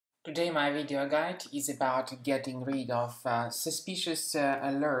Today my video guide is about getting rid of suspicious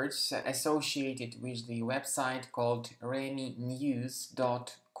alerts associated with the website called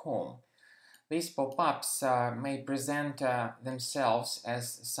reminews.com. These pop-ups may present themselves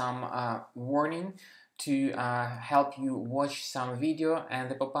as some warning to help you watch some video,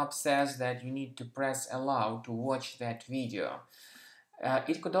 and the pop-up says that you need to press allow to watch that video.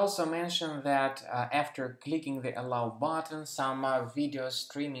 It could also mention that after clicking the allow button, some video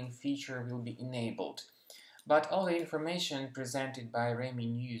streaming feature will be enabled. But all the information presented by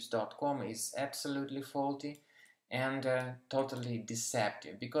reminews.com is absolutely faulty and totally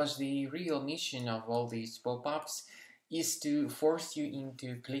deceptive, because the real mission of all these pop-ups is to force you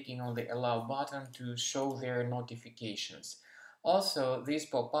into clicking on the allow button to show their notifications. Also, this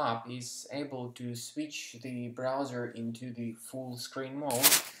pop-up is able to switch the browser into the full screen mode,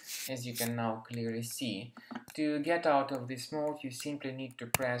 as you can now clearly see. To get out of this mode, you simply need to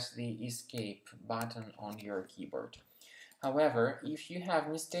press the escape button on your keyboard. However, if you have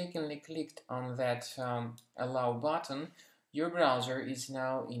mistakenly clicked on that allow button, your browser is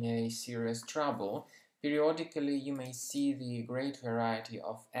now in a serious trouble. Periodically, you may see the great variety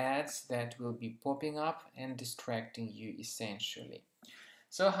of ads that will be popping up and distracting you essentially.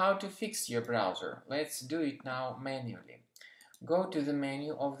 So how to fix your browser? Let's do it now manually. Go to the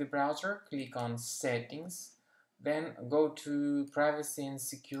menu of the browser, click on Settings, then go to Privacy and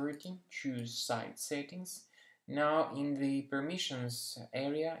Security, choose Site Settings. Now in the Permissions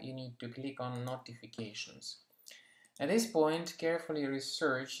area, you need to click on Notifications. At this point, carefully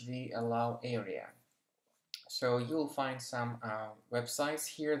research the Allow area. So you'll find some websites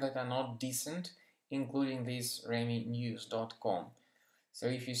here that are not decent, including this reminews.com. So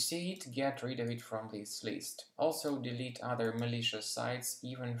if you see it, get rid of it from this list. Also delete other malicious sites,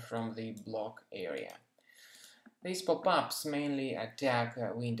 even from the block area. These pop-ups mainly attack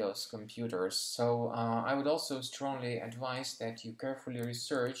Windows computers, so I would also strongly advise that you carefully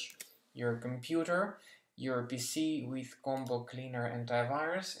research your computer, your PC with Combo Cleaner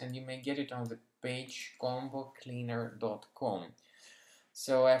antivirus, and you may get it on the page combocleaner.com.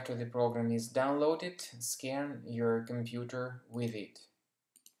 So after the program is downloaded, scan your computer with it.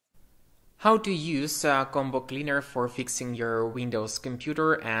 How to use Combo Cleaner for fixing your Windows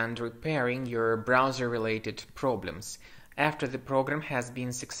computer and repairing your browser-related problems. After the program has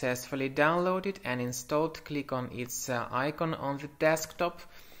been successfully downloaded and installed, click on its icon on the desktop.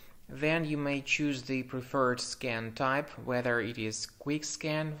 Then you may choose the preferred scan type, whether it is Quick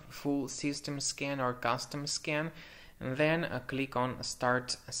Scan, Full System Scan or Custom Scan, and then click on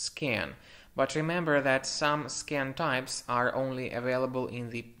Start Scan. But remember that some scan types are only available in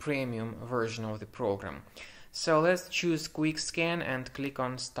the premium version of the program. So let's choose Quick Scan and click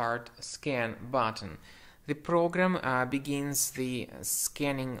on Start Scan button. The program begins the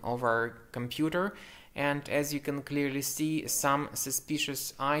scanning of our computer, and as you can clearly see, some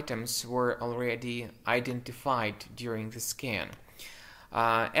suspicious items were already identified during the scan.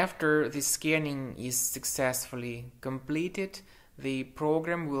 After the scanning is successfully completed, the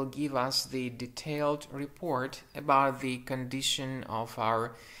program will give us the detailed report about the condition of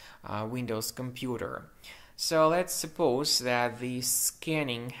our Windows computer. So let's suppose that the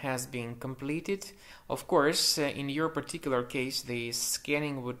scanning has been completed. Of course, in your particular case, the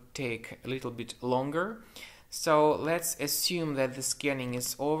scanning would take a little bit longer. So let's assume that the scanning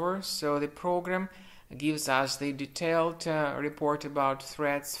is over. So the program gives us the detailed report about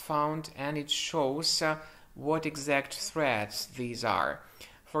threats found, and it shows what exact threats these are.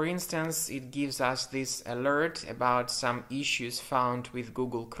 For instance, it gives us this alert about some issues found with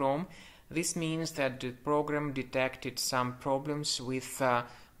Google Chrome. This means that the program detected some problems with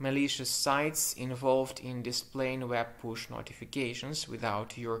malicious sites involved in displaying web push notifications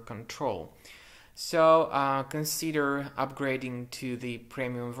without your control. So consider upgrading to the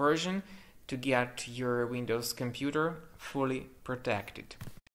premium version to get your Windows computer fully protected.